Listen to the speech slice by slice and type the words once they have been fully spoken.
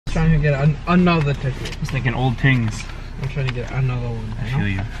Trying to get another ticket. It's like an old things. I'm trying to get another one. I feel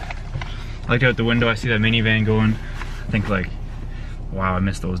you. I look out the window, I see that minivan going. I think like, wow, I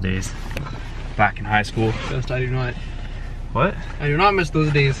miss those days. Back in high school. Just I do not. What? I do not miss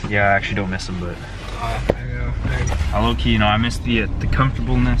those days. Yeah, I actually don't miss them, but I low key, you know, I miss the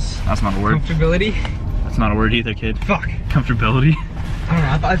comfortableness. That's not a word. Comfortability? That's not a word either, kid. Fuck. Comfortability. I don't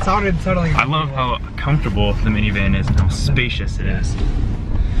know, I thought it sounded like I love how comfortable the minivan is and how spacious it is.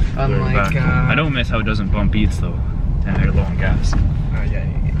 Unlike, I don't miss how it doesn't bump beats though, and they're low on gas. Oh yeah,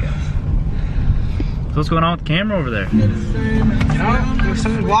 you get gas. So what's going on with the camera over there? You know,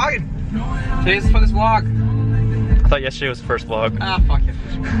 someone's vlogging. Today's for this vlog. I thought yesterday was the first vlog. Ah, fuck it.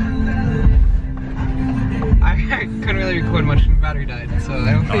 I couldn't really record much when the battery died, so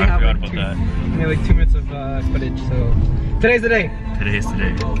I don't think I forgot about that. Only like 2 minutes of footage, so today's the day. Today is the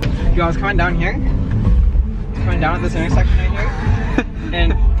day. Yo, I was coming down here, coming down at this intersection right here,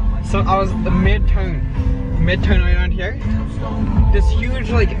 and so I was mid-turn right around here. This huge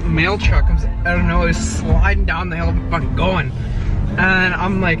like mail truck comes, I don't know, it was sliding down the hill, fucking going, and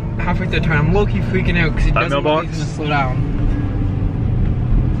I'm like halfway through the turn, I'm low-key freaking out because he doesn't know he's gonna slow down.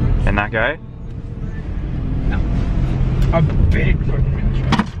 And that guy? No, a big fucking mail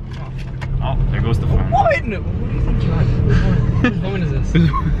truck. Oh, there goes the phone. What? What do you think you are? Whose phone is this?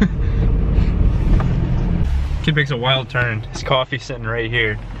 Kid makes a wild turn. His coffee's sitting right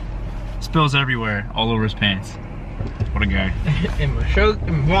here. Spills everywhere, all over his pants. What a guy. In my shirt,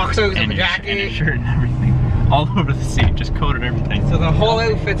 in my boxers, in my jacket. And his shirt and everything. All over the seat, just coated everything. So the whole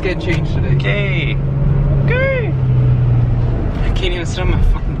outfit's getting changed today. Okay. Okay. I can't even sit on my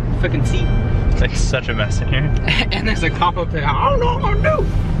fucking seat. It's like such a mess in here. And there's a cop up there. I don't know what I'm gonna do.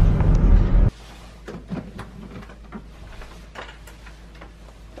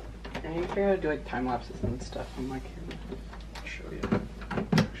 I need to figure out how to do like time lapses and stuff on my camera. I'll show you.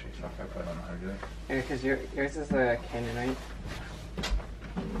 Actually, fuck, I probably don't know how to do it. Yeah, because yours is a Canon, right?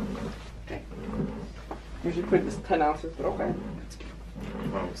 Okay. Usually put this 10 ounces, but okay.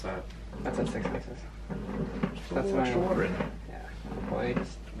 What was that? That's at 6 ounces. That's extra water in there. Yeah. Well, you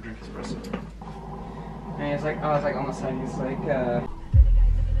just Drink espresso. and he's like, I was like on the side, he's like,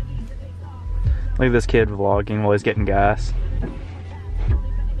 Look at this kid vlogging while he's getting gas.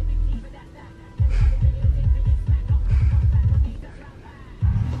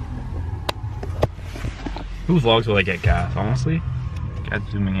 Who vlogs while they get gas, honestly? Guy's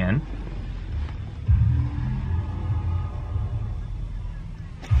zooming in.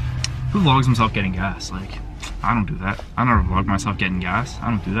 Who vlogs himself getting gas? Like, I don't do that. I never vlog myself getting gas. I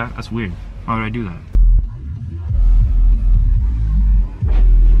don't do that. That's weird. Why would I do that?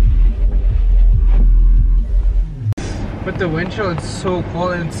 but the windshield is so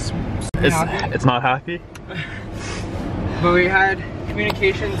cold and It's not happy? But we had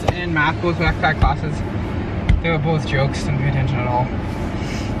communications and math both backpack classes. They were both jokes, didn't pay attention at all.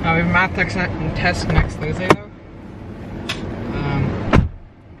 We have a math test next Thursday though.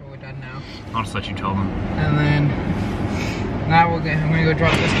 But we're done now. I'll just let you tell them. And then now I'm gonna go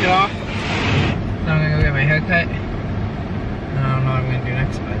drop this kid off. Then I'm gonna go get my hair cut. I don't know what I'm gonna do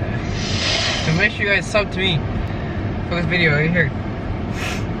next, but so make sure you guys sub to me for this video right here.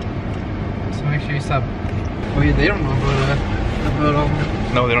 So make sure you sub. Oh yeah, they don't know about all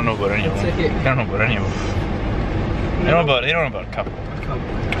that. No, they don't know about any of them. They don't know about any of them. They don't know about a couple.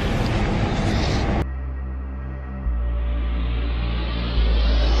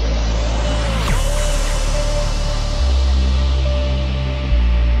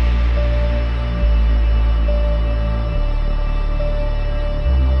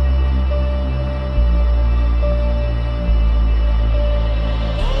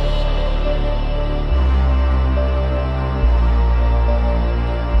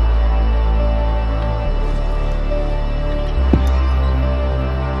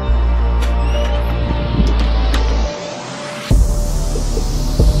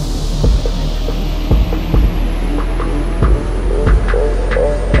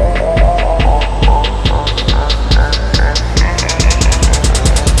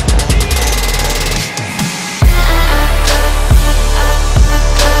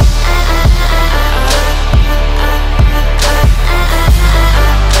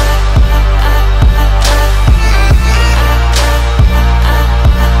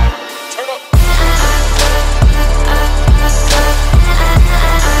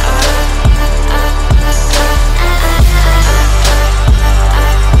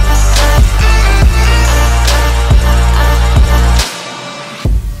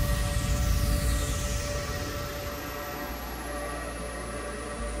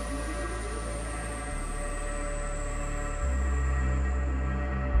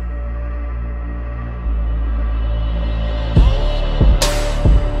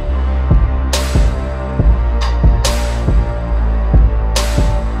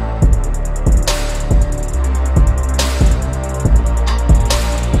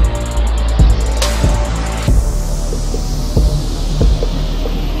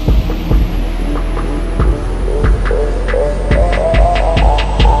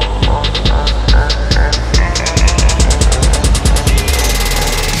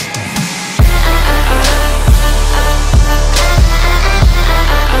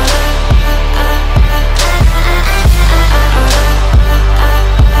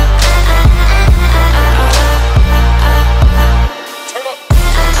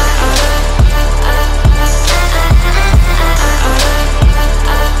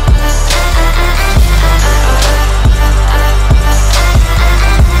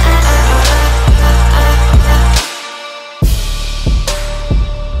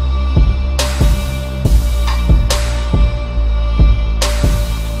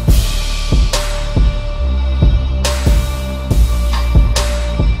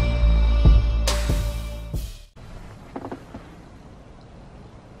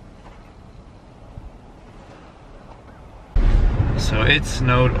 So it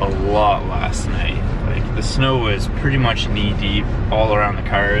snowed a lot last night. Like the snow was pretty much knee deep all around the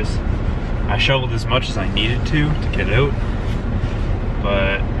cars. I shoveled as much as I needed to get it out,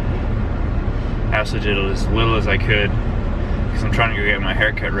 but I also did as little as I could because I'm trying to go get my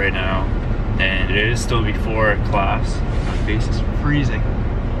hair cut right now, and it is still before class. My face is freezing.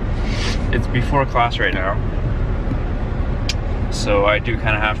 It's before class right now, so I do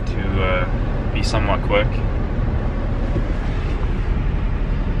kind of have to be somewhat quick.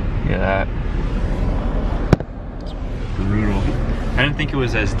 Look at that. It's brutal. I didn't think it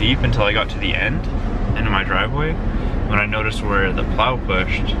was as deep until I got to the end of my driveway, when I noticed where the plow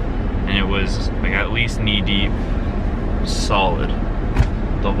pushed, and it was like at least knee deep, solid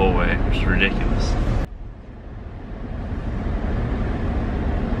the whole way, which is ridiculous.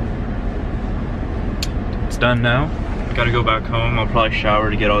 It's done now. Gotta go back home. I'll probably shower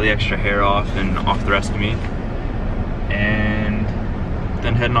to get all the extra hair off and off the rest of me, and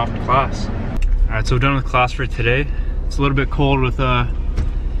then heading off to class. Alright, so we're done with class for today. It's a little bit cold with my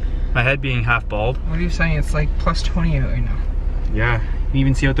head being half bald. What are you saying? It's like plus 20 out right now. Yeah, you can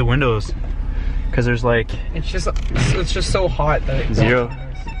even see out the windows, because there's like it's just so hot that it's zero.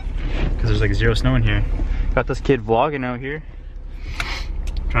 Because there's like zero snow in here. Got this kid vlogging out here,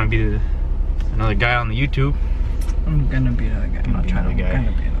 trying to be another guy on the YouTube. I'm gonna be another guy. I'm not trying to be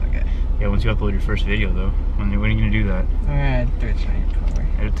another guy. Yeah, once you upload your first video though. When are you gonna do that? Alright, do it tonight, probably.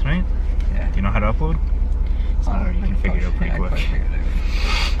 Do it tonight? Yeah. Do you know how to upload? It's not hard, you can figure it out pretty quick.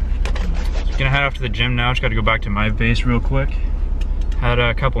 Gonna head off to the gym now. Just gotta go back to my base real quick. Had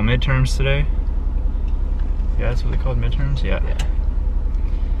a couple midterms today. Yeah, that's what they called, midterms? Yeah.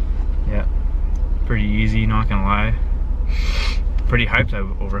 Yeah. Pretty easy, not gonna lie. Pretty hyped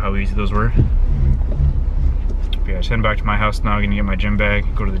over how easy those were. But yeah, just heading back to my house now. Gonna get my gym bag,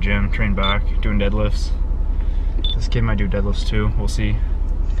 go to the gym, train back, doing deadlifts. This kid might do deadlifts too, we'll see.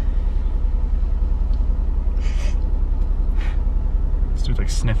 This dude's like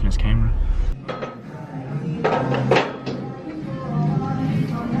sniffing his camera.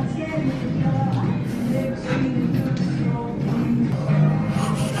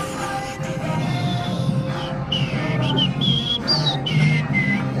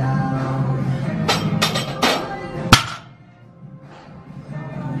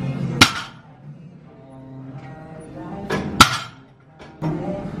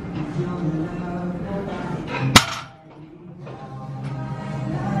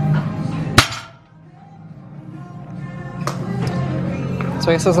 So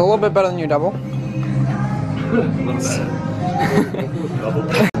I guess it's a little bit better than your double. A little bit. Double.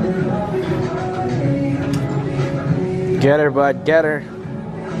 Get her, bud, get her.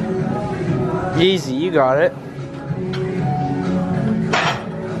 Easy, you got it.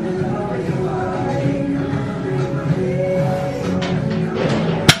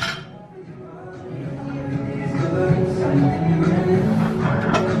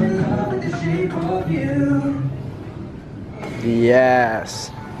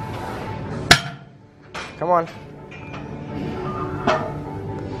 Yes. Come on.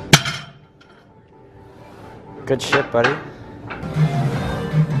 Good shit, buddy.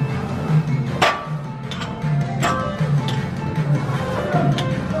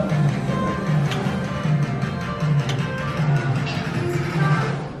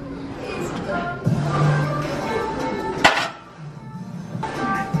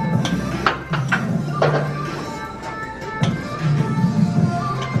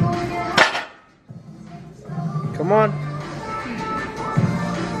 Come on.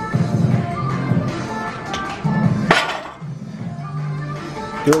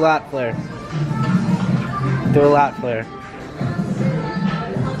 Do a lat flare. Do a lat flare.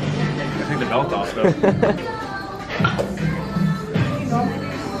 I think the belt off though.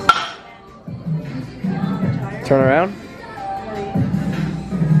 Turn around.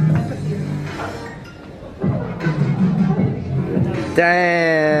 Damn.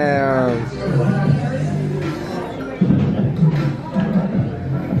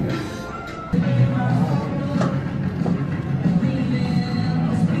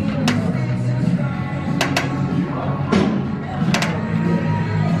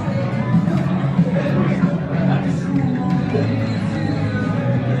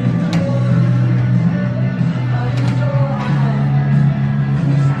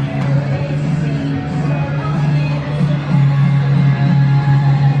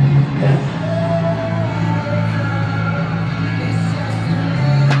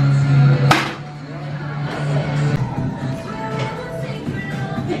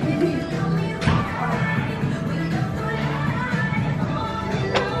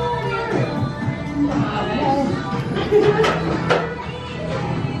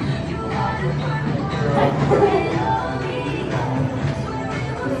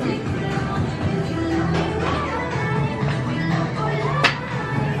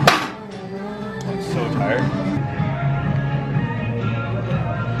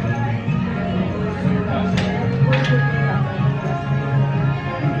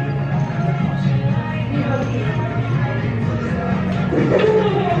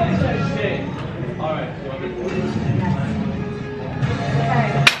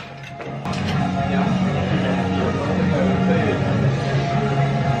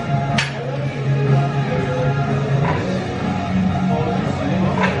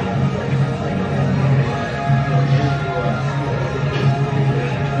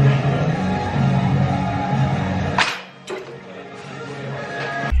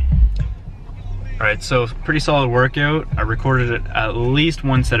 Alright, so pretty solid workout. I recorded at least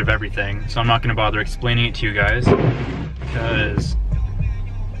one set of everything, so I'm not going to bother explaining it to you guys because,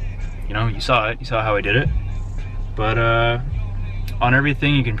 you know, you saw how I did it. But on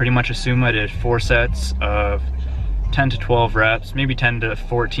everything, you can pretty much assume I did 4 sets of 10 to 12 reps, maybe 10 to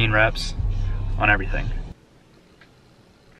 14 reps on everything.